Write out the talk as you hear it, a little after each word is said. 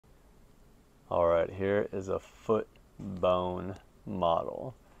Alright, here is a foot bone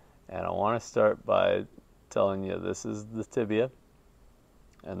model. And I want to start by telling you this is the tibia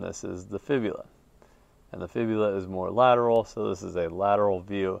and this is the fibula. And the fibula is more lateral, so this is a lateral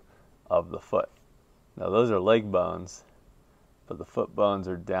view of the foot. Now those are leg bones, but the foot bones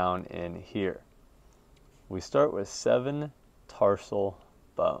are down in here. We start with 7 tarsal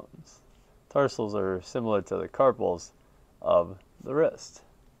bones. Tarsals are similar to the carpals of the wrist.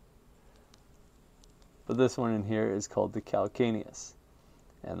 But this one in here is called the calcaneus,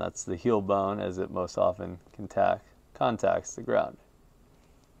 and that's the heel bone as it most often contacts the ground.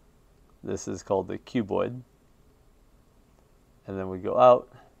 This is called the cuboid. And then we go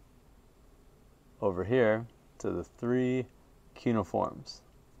out over here to the 3 cuneiforms.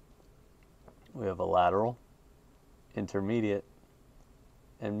 We have a lateral, intermediate,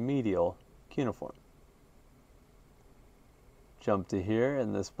 and medial cuneiform. Jump to here,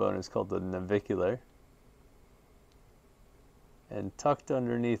 and this bone is called the navicular. And tucked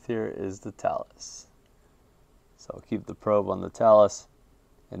underneath here is the talus. So I'll keep the probe on the talus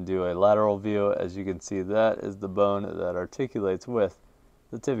and do a lateral view. As you can see, that is the bone that articulates with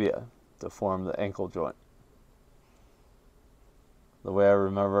the tibia to form the ankle joint. The way I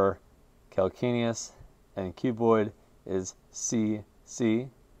remember calcaneus and cuboid is CC.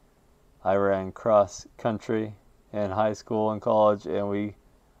 I ran cross country in high school and college, and we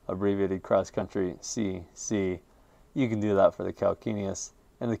abbreviated cross country CC. You can do that for the calcaneus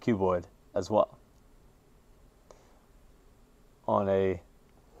and the cuboid as well. On a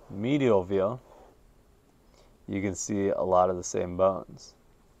medial view, you can see a lot of the same bones.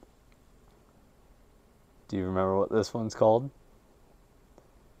 Do you remember what this one's called?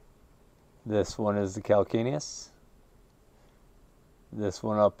 This one is the calcaneus. This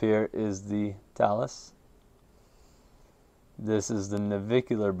one up here is the talus. This is the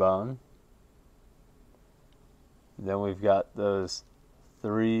navicular bone. Then we've got those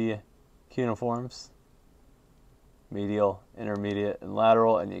 3 cuneiforms, medial, intermediate, and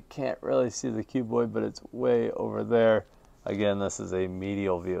lateral, and you can't really see the cuboid, but it's way over there. Again, this is a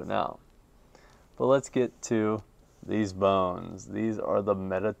medial view now. But let's get to these bones. These are the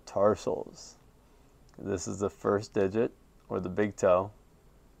metatarsals. This is the first digit, or the big toe,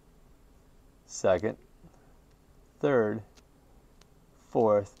 second, third,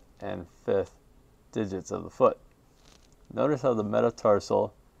 fourth, and fifth digits of the foot. Notice how the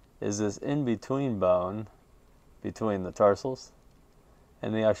metatarsal is this in-between bone between the tarsals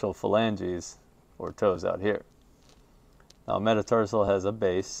and the actual phalanges, or toes out here. Now, metatarsal has a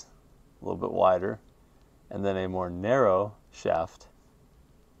base, a little bit wider, and then a more narrow shaft,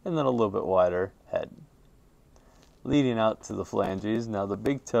 and then a little bit wider head, leading out to the phalanges. Now, the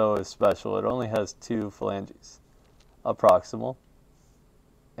big toe is special. It only has 2 phalanges, a proximal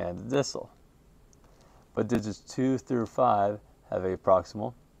and a distal. But digits 2 through 5 have a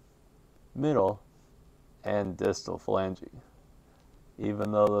proximal, middle, and distal phalange.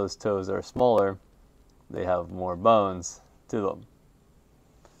 Even though those toes are smaller, they have more bones to them.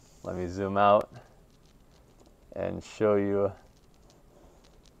 Let me zoom out and show you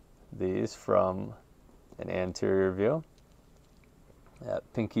these from an anterior view. That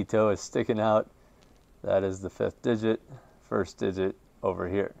pinky toe is sticking out. That is the 5th digit, first digit over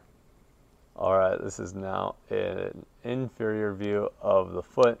here. Alright, this is now an inferior view of the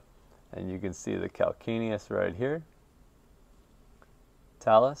foot, and you can see the calcaneus right here,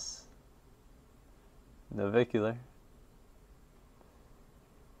 talus, navicular,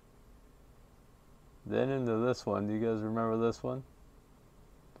 then into this one. Do you guys remember this one?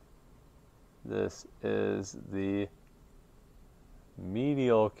 This is the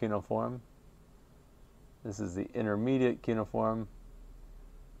medial cuneiform. This is the intermediate cuneiform,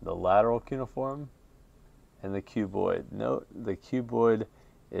 the lateral cuneiform, and the cuboid. Note the cuboid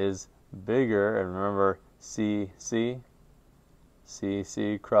is bigger, and remember CC,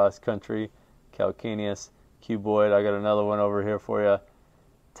 cross country, calcaneus, cuboid. I got another one over here for you.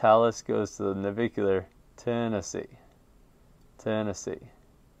 Talus goes to the navicular, Tennessee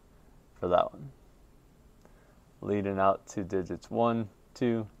for that one. Leading out to digits 1,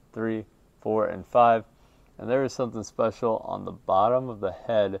 2, 3, 4, and 5. And there is something special on the bottom of the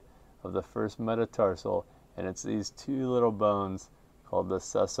head of the first metatarsal, and it's these 2 little bones called the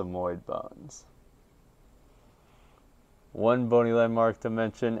sesamoid bones. One bony landmark to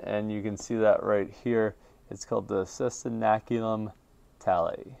mention, and you can see that right here. It's called the sestinaculum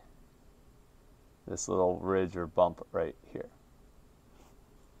tali. This little ridge or bump right here.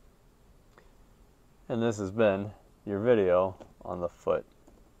 And this has been your video on the foot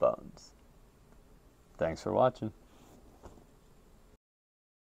bones. Thanks for watching.